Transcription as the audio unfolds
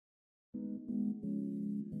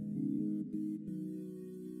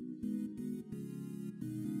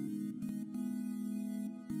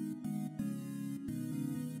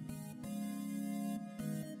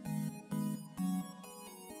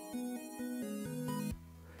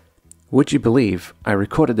Would you believe I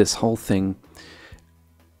recorded this whole thing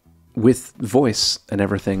with voice and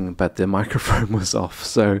everything, but the microphone was off,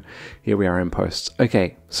 so here we are in post.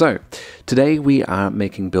 Okay, so today we are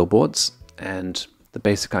making billboards, and the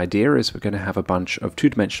basic idea is we're going to have a bunch of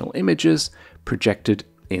two-dimensional images projected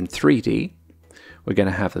in 3D. We're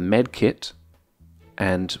going to have the med kit,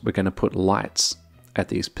 and we're going to put lights at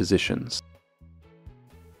these positions.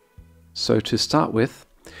 So to start with,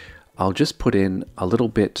 I'll just put in a little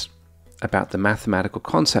bit about the mathematical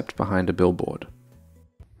concept behind a billboard.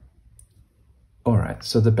 Alright,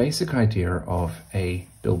 so the basic idea of a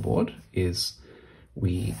billboard is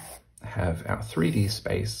we have our 3D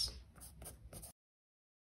space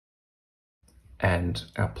and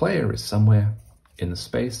our player is somewhere in the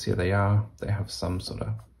space. Here they are. They have some sort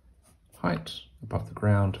of height above the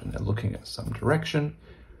ground and they're looking at some direction.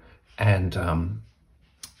 And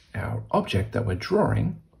our object that we're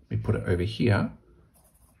drawing, we put it over here,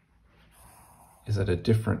 is at a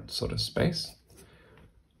different sort of space,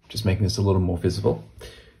 just making this a little more visible.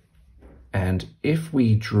 And if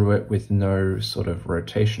we drew it with no sort of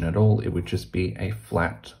rotation at all, it would just be a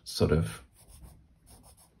flat sort of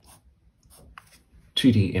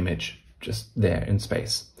 2D image just there in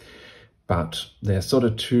space. But there's sort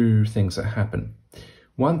of two things that happen.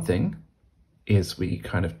 One thing is we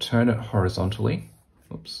kind of turn it horizontally,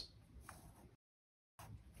 oops,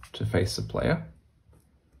 to face the player.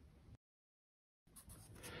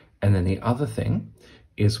 And then the other thing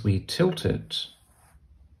is we tilt it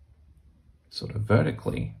sort of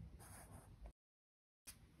vertically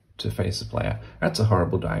to face the player. That's a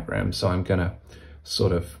horrible diagram, so I'm gonna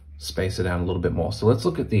sort of space it out a little bit more. So let's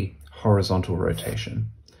look at the horizontal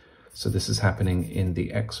rotation. So this is happening in the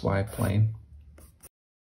XY plane.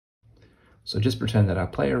 So just pretend that our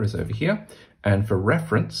player is over here, and for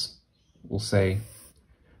reference, we'll say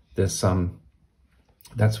there's some,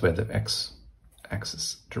 that's where the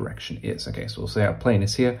X-axis direction is. Okay, so we'll say our plane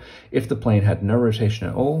is here. If the plane had no rotation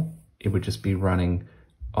at all, it would just be running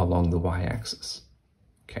along the Y-axis.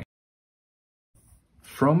 Okay.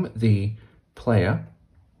 From the player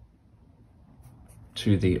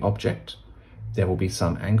to the object, there will be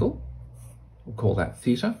some angle. We'll call that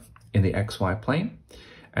theta in the XY plane.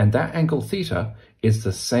 And that angle theta is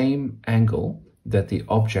the same angle that the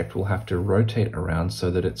object will have to rotate around so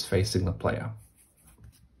that it's facing the player.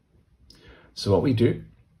 So what we do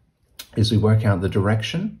is we work out the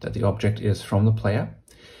direction that the object is from the player.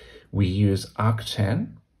 We use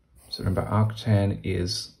arctan. So remember, arctan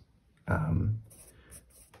is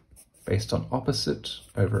based on opposite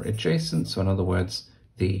over adjacent. So in other words,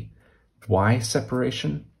 the Y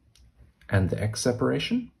separation and the X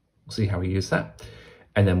separation. We'll see how we use that.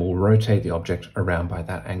 And then we'll rotate the object around by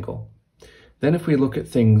that angle. Then if we look at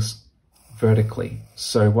things vertically,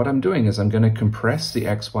 so what I'm doing is I'm going to compress the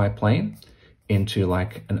XY plane into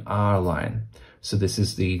like an R line. So this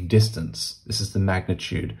is the distance, this is the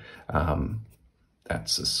magnitude.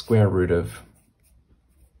 That's a square root of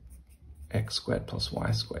X squared plus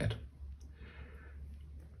Y squared.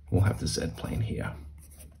 We'll have the Z plane here.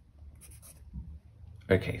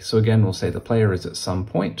 Okay, so again, we'll say the player is at some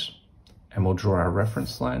point, and we'll draw our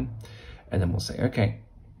reference line, and then we'll say, okay,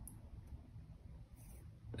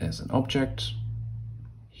 there's an object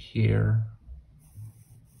here.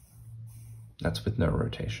 That's with no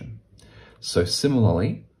rotation. So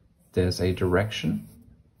similarly, there's a direction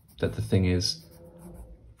that the thing is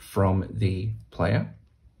from the player,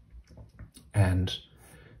 and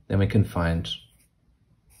then we can find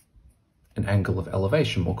an angle of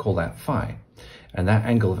elevation. We'll call that phi. And that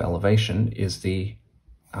angle of elevation is the,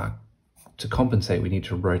 to compensate, we need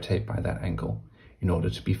to rotate by that angle in order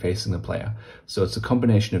to be facing the player. So it's a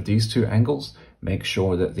combination of these two angles. Make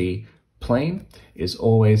sure that the plane is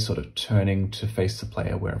always sort of turning to face the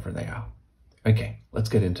player wherever they are. Okay, let's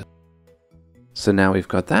get into it. So now we've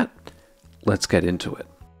got that, let's get into it.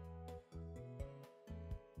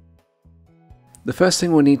 The first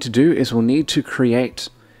thing we'll need to do is we'll need to create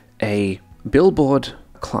a billboard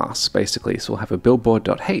class, basically. So we'll have a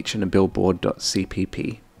billboard.h and a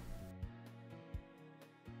billboard.cpp.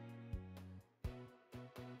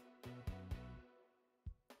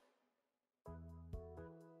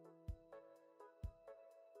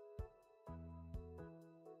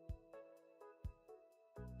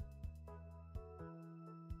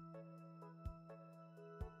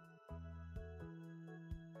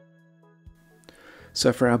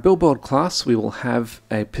 So for our billboard class, we will have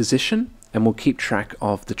a position and we'll keep track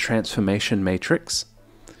of the transformation matrix.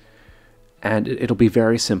 And it'll be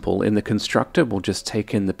very simple. In the constructor, we'll just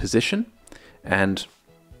take in the position and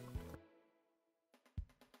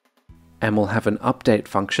we'll have an update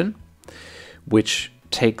function, which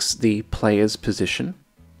takes the player's position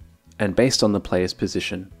and based on the player's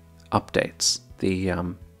position updates the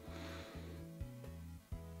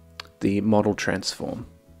model transform.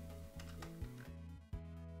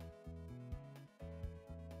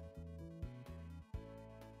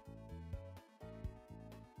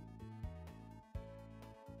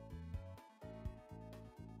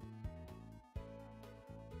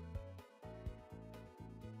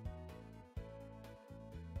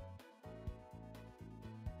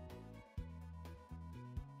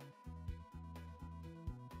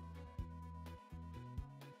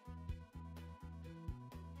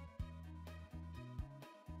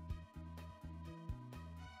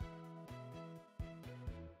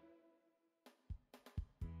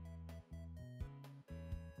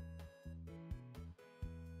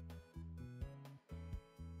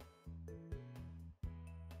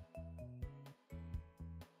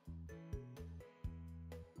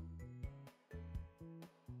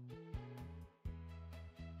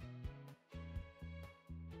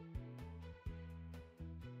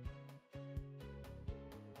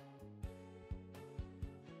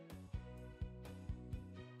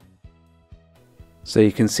 So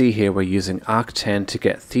you can see here we're using arctan to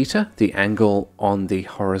get theta, the angle on the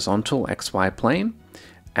horizontal XY plane,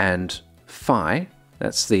 and phi,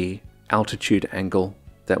 that's the altitude angle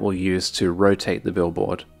that we'll use to rotate the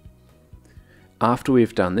billboard. After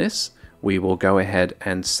we've done this, we will go ahead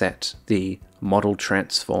and set the model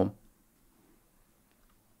transform.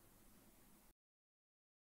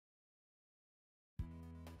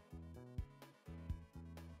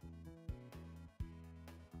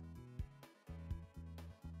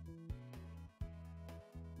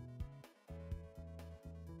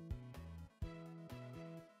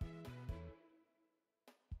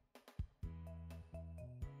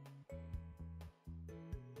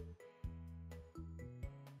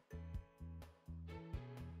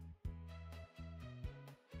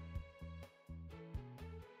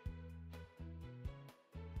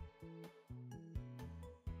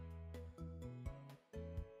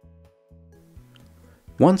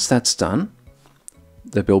 Once that's done,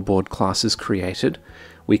 the billboard class is created.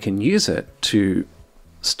 We can use it to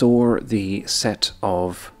store the set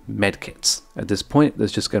of medkits. At this point,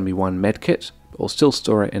 there's just going to be one medkit, but we'll still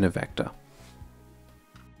store it in a vector.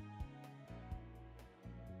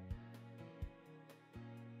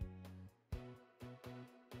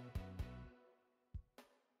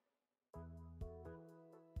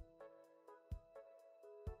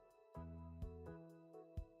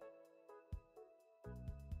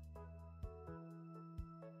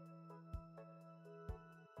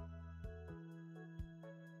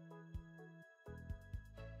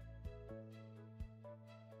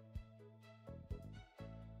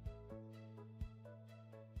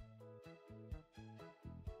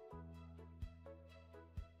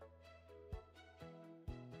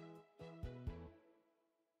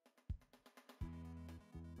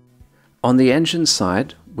 On the engine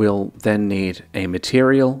side, we'll then need a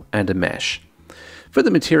material and a mesh. For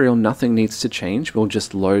the material, nothing needs to change. We'll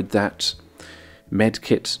just load that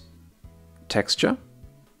medkit texture.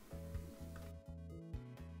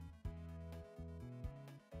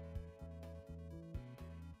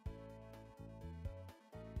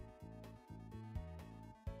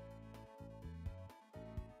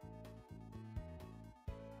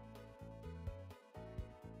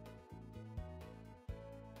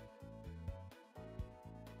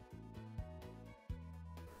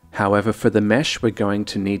 However, for the mesh, we're going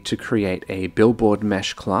to need to create a billboard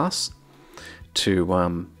mesh class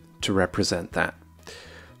to represent that.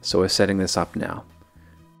 So we're setting this up now.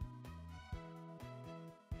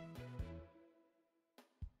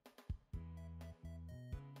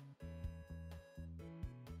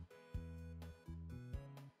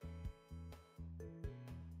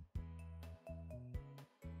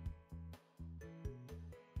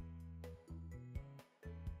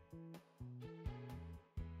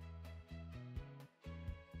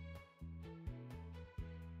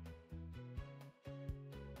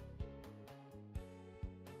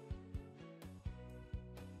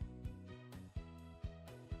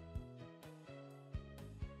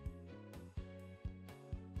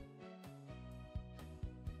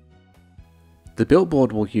 The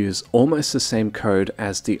billboard will use almost the same code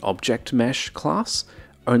as the object mesh class,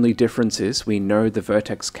 only difference is we know the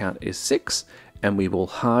vertex count is 6 and we will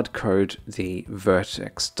hard code the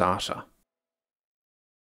vertex data.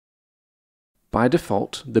 By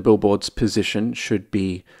default, the billboard's position should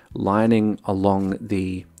be lining along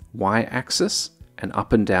the y-axis and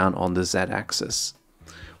up and down on the z-axis.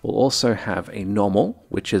 We'll also have a normal,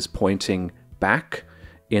 which is pointing back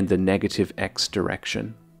in the negative x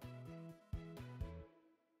direction.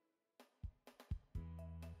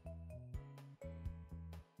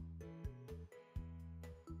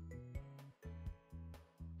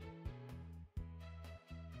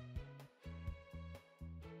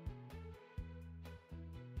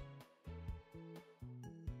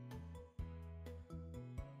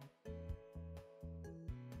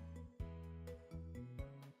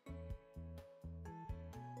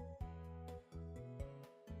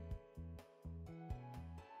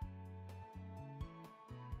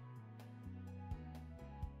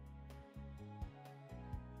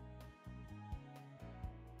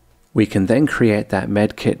 We can then create that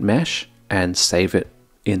medkit mesh and save it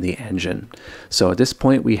in the engine. So at this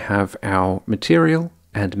point we have our material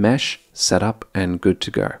and mesh set up and good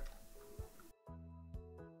to go.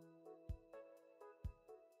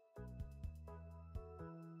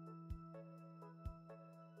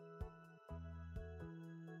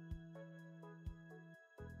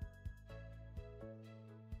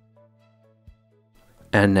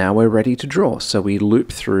 And now we're ready to draw. So we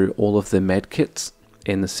loop through all of the medkits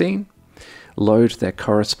in the scene, load their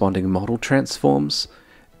corresponding model transforms,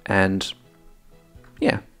 and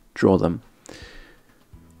yeah, draw them.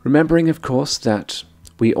 Remembering, of course, that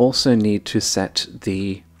we also need to set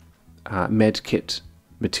the medkit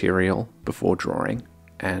material before drawing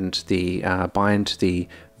and the bind the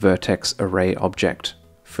vertex array object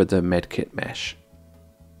for the medkit mesh.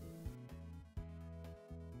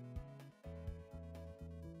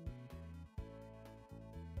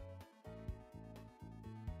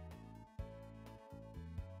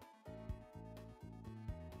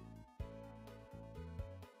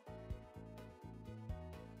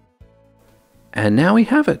 And now we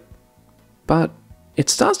have it, but it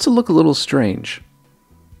starts to look a little strange.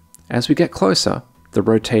 As we get closer, the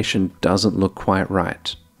rotation doesn't look quite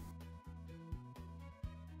right.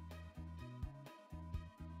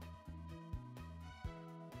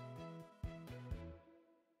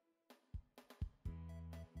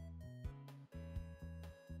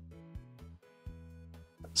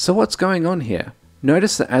 So what's going on here?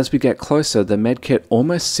 Notice that as we get closer, the medkit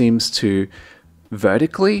almost seems to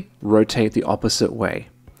vertically rotate the opposite way.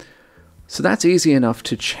 So that's easy enough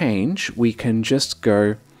to change. We can just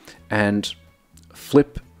go and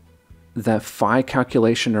flip the phi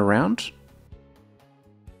calculation around.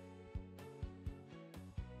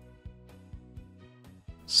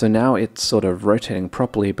 So now it's sort of rotating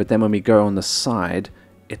properly, but then when we go on the side,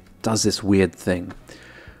 it does this weird thing.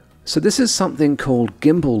 So this is something called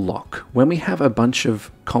gimbal lock. When we have a bunch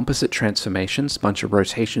of composite transformations, a bunch of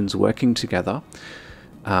rotations working together,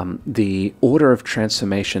 the order of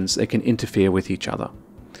transformations, they can interfere with each other.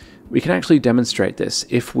 We can actually demonstrate this.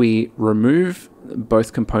 If we remove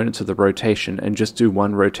both components of the rotation and just do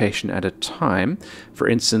one rotation at a time, for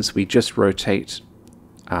instance, we just rotate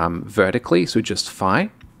vertically, so just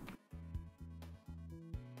phi,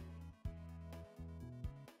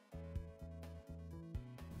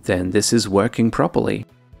 then this is working properly.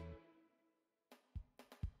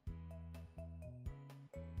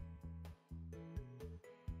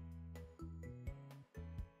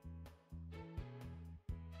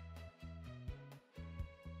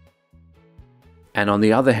 And on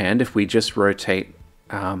the other hand, if we just rotate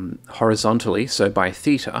horizontally, so by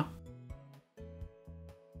theta,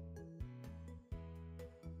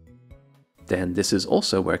 then this is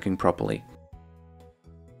also working properly.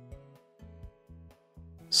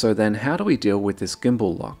 So then how do we deal with this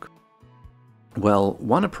gimbal lock? Well,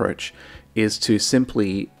 one approach is to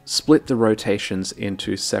simply split the rotations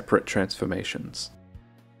into separate transformations.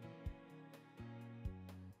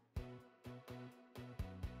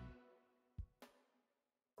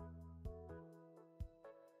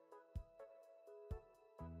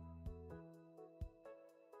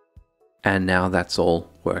 And now that's all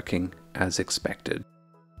working as expected.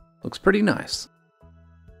 Looks pretty nice.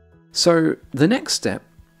 So the next step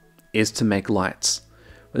is to make lights.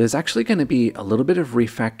 There's actually going to be a little bit of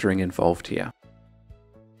refactoring involved here.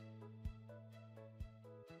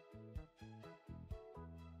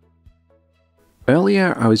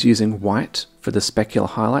 Earlier I was using white for the specular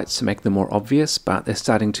highlights to make them more obvious, but they're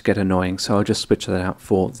starting to get annoying, so I'll just switch that out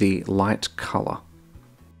for the light color.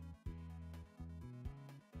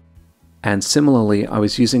 And similarly, I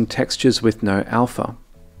was using textures with no alpha.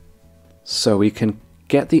 So we can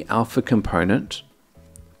get the alpha component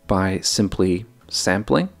by simply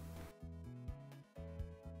sampling.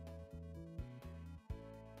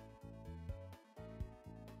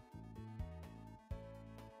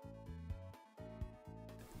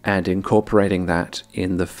 And incorporating that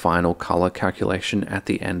in the final color calculation at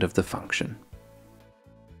the end of the function.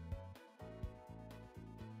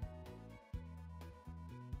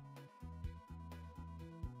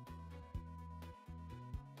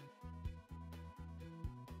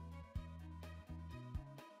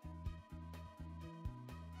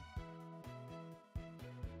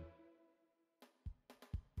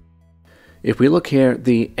 If we look here,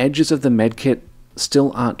 the edges of the medkit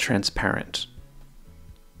still aren't transparent.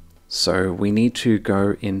 So we need to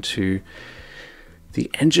go into the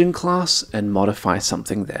engine class and modify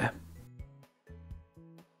something there.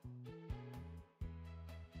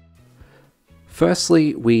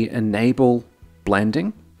 Firstly, we enable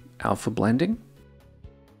blending, alpha blending.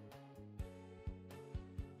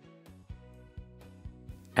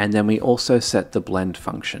 And then we also set the blend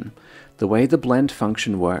function. The way the blend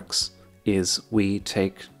function works is we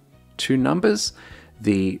take two numbers,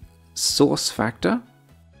 the source factor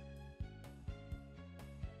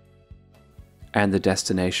and the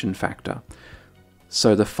destination factor.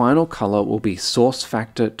 So the final color will be source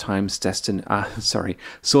factor times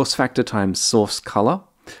source factor times source color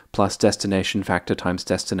plus destination factor times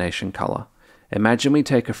destination color. Imagine we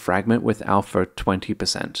take a fragment with alpha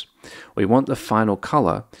 20%. We want the final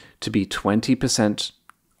color to be 20%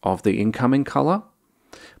 of the incoming color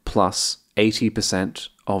plus 80%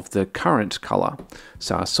 of the current color.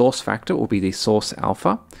 So our source factor will be the source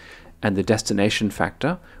alpha, and the destination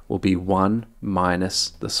factor will be 1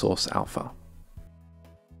 minus the source alpha.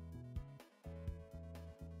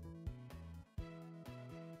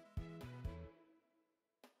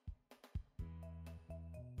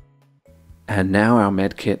 And now our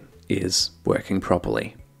medkit is working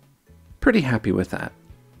properly. Pretty happy with that.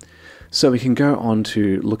 So we can go on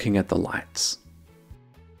to looking at the lights.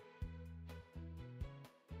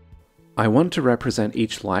 I want to represent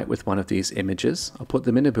each light with one of these images. I'll put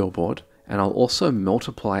them in a billboard, and I'll also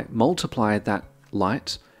multiply that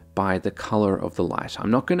light by the color of the light.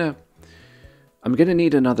 I'm gonna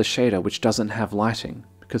need another shader which doesn't have lighting,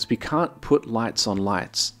 because we can't put lights on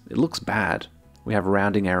lights. It looks bad. We have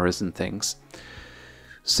rounding errors and things.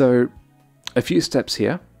 So a few steps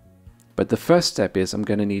here, but the first step is I'm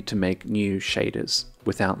going to need to make new shaders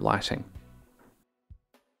without lighting.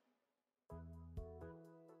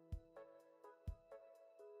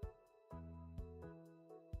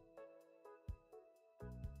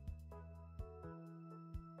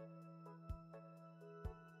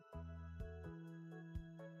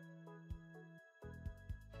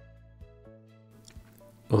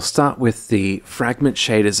 We'll start with the fragment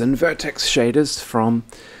shaders and vertex shaders from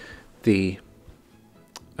the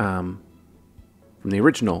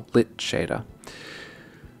original lit shader.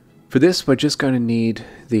 For this, we're just going to need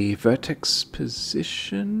the vertex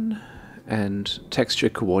position and texture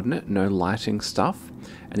coordinate, no lighting stuff.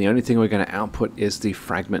 And the only thing we're going to output is the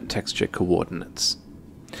fragment texture coordinates.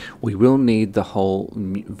 We will need the whole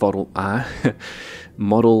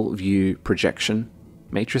model view projection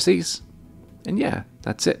matrices. And yeah,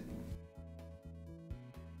 that's it.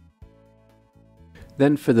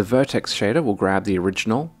 Then for the vertex shader, we'll grab the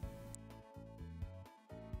original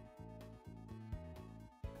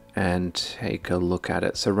and take a look at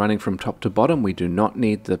it. So running from top to bottom, we do not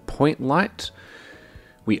need the point light.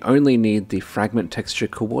 We only need the fragment texture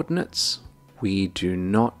coordinates. We do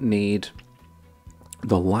not need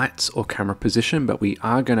the lights or camera position, but we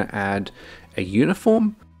are going to add a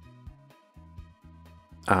uniform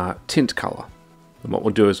tint color. And what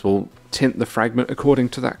we'll do is we'll tint the fragment according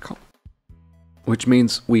to that color, which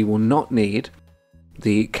means we will not need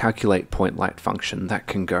the calculate point light function. That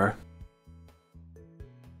can go.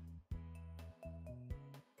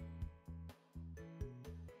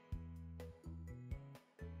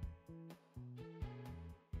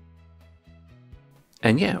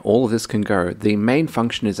 And yeah, all of this can go. The main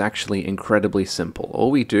function is actually incredibly simple.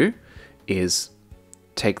 All we do is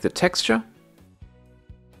take the texture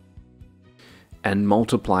and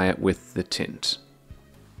multiply it with the tint.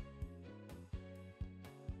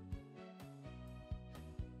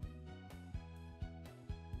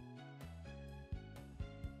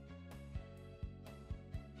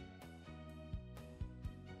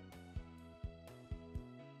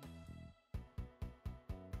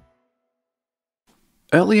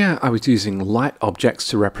 Earlier I was using light objects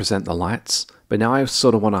to represent the lights, but now I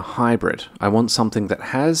sort of want a hybrid. I want something that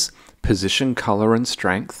has position, color, and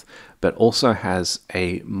strength, but also has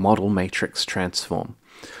a model matrix transform.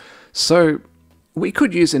 So we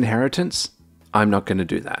could use inheritance. I'm not going to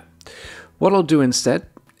do that. What I'll do instead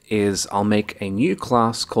is I'll make a new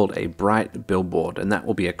class called a bright billboard, and that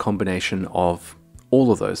will be a combination of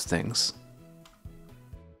all of those things.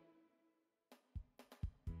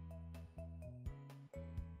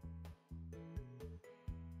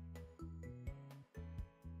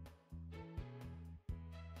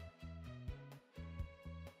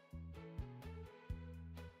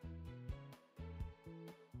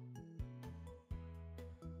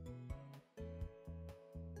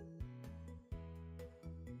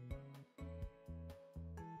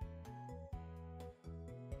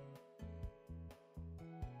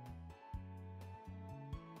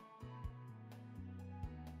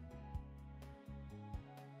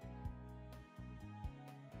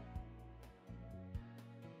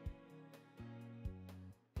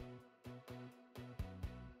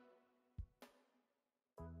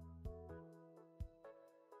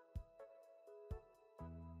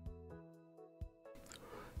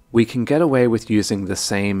 We can get away with using the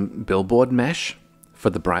same billboard mesh for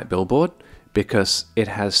the bright billboard because it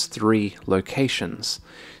has 3 locations.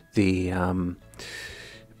 The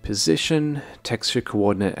position, texture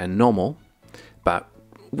coordinate, and normal, but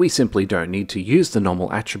we simply don't need to use the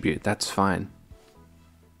normal attribute, that's fine.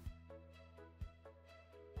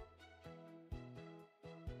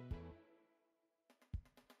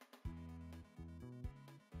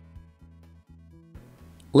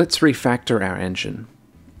 Let's refactor our engine.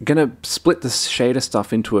 I'm going to split the shader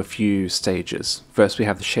stuff into a few stages. First we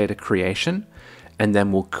have the shader creation, and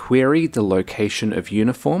then we'll query the location of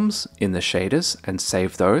uniforms in the shaders and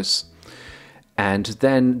save those. And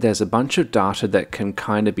then there's a bunch of data that can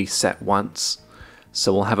kind of be set once,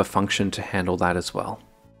 so we'll have a function to handle that as well.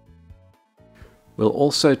 We'll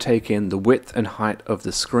also take in the width and height of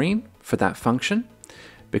the screen for that function,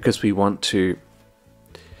 because we want to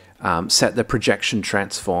set the projection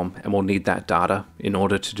transform, and we'll need that data in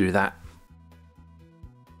order to do that.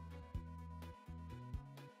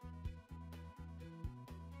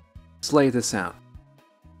 Let's lay this out.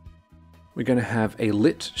 We're going to have a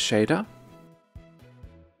lit shader,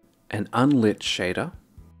 an unlit shader,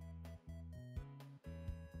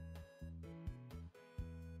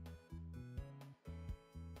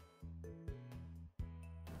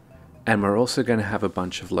 and we're also going to have a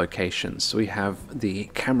bunch of locations. So we have the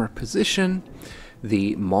camera position,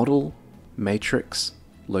 the model matrix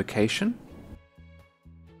location,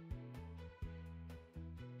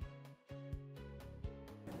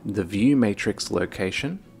 the view matrix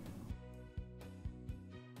location,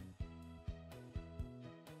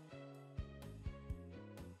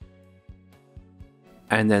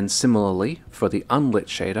 and then similarly for the unlit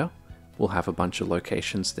shader, we'll have a bunch of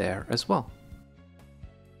locations there as well.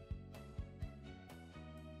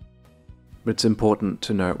 But it's important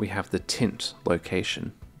to note we have the tint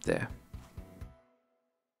location there.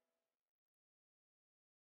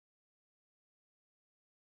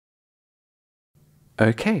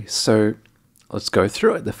 Okay, so let's go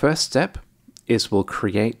through it. The first step is we'll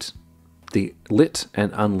create the lit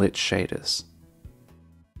and unlit shaders.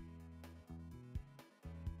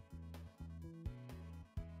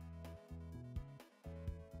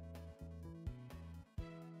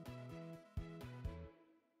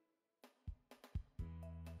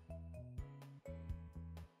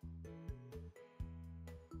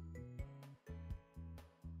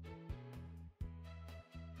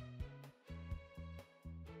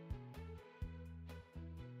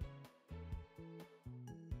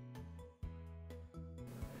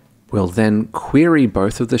 We'll then query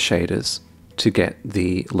both of the shaders to get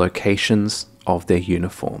the locations of their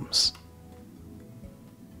uniforms.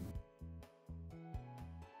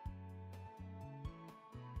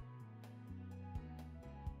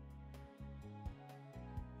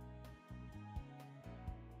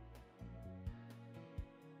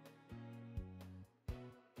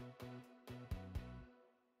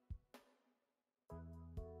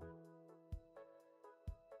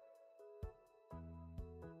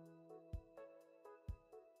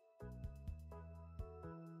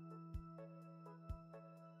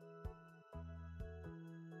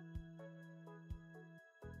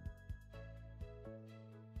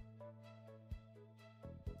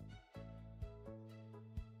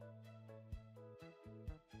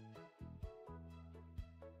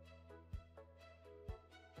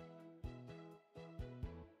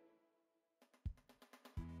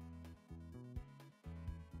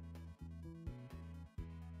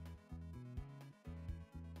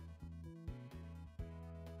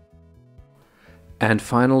 And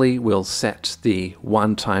finally, we'll set the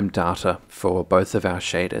one-time data for both of our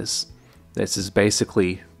shaders. This is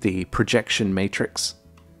basically the projection matrix.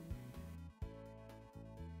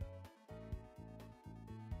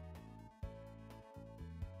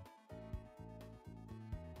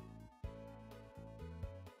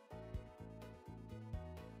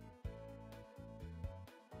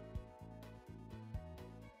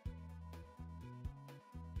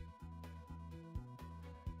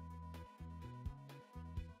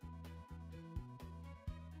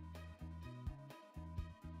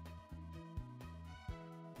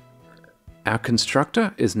 Our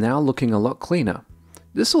constructor is now looking a lot cleaner.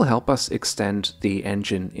 This will help us extend the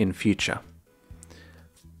engine in future.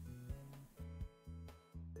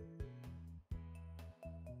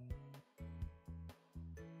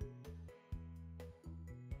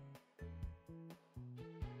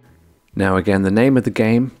 Now again, the name of the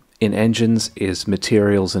game in engines is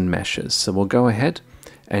materials and meshes. So we'll go ahead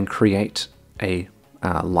and create a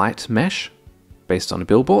light mesh based on a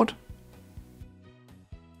billboard.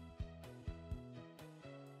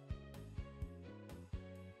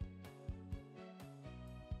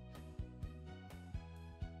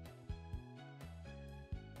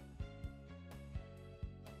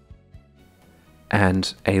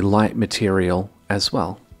 and a light material as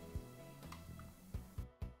well.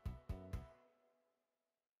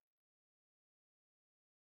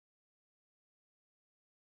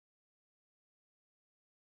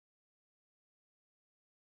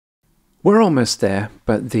 We're almost there,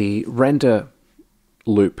 but the render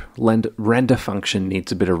function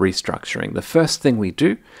needs a bit of restructuring. The first thing we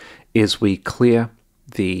do is we clear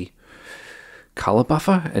the color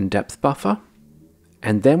buffer and depth buffer,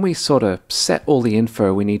 and then we sort of set all the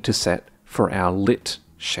info we need to set for our lit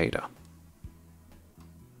shader.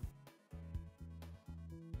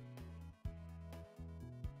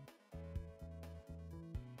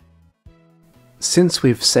 Since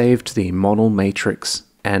we've saved the model matrix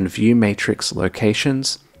and view matrix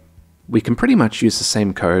locations, we can pretty much use the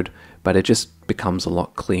same code, but it just becomes a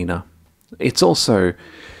lot cleaner. It's also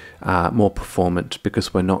more performant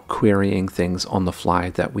because we're not querying things on the fly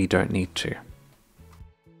that we don't need to.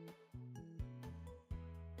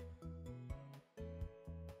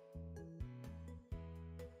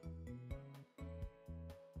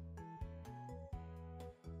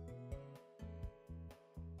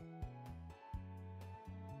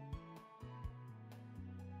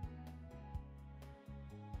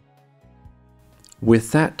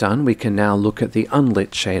 With that done, we can now look at the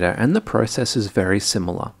unlit shader, and the process is very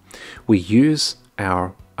similar. We use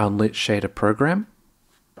our unlit shader program,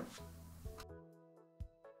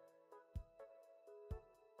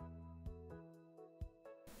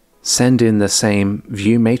 send in the same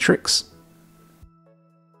view matrix,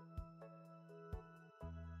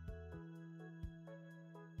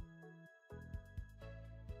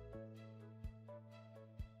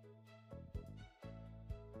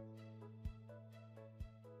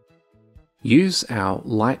 use our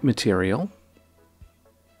light material,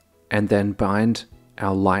 and then bind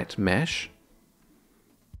our light mesh.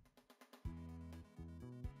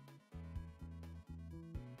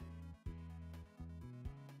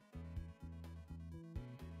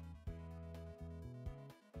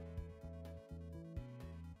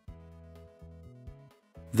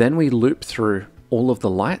 Then we loop through all of the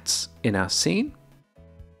lights in our scene,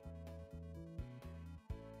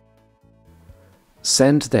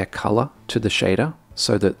 send their color to the shader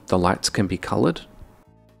so that the lights can be colored,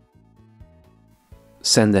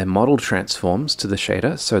 send their model transforms to the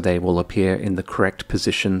shader so they will appear in the correct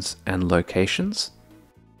positions and locations.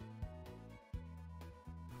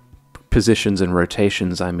 Positions and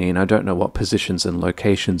rotations, I mean. I don't know what positions and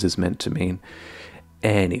locations is meant to mean.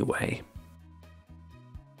 Anyway.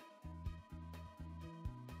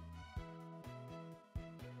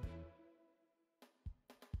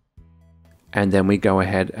 And then we go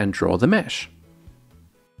ahead and draw the mesh.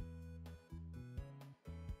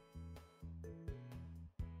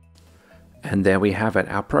 And there we have it.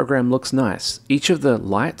 Our program looks nice. Each of the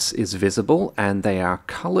lights is visible and they are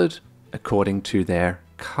colored according to their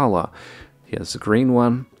color. Here's a green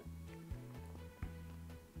one.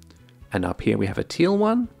 And up here we have a teal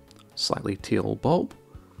one, slightly teal bulb.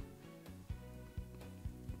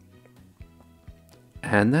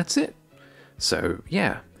 And that's it. So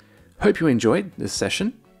yeah. Hope you enjoyed this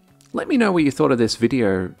session. Let me know what you thought of this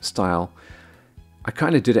video style. I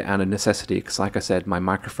kind of did it out of necessity because, like I said, my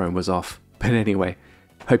microphone was off. But anyway,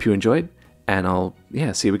 hope you enjoyed, and I'll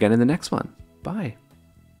see you again in the next one. Bye.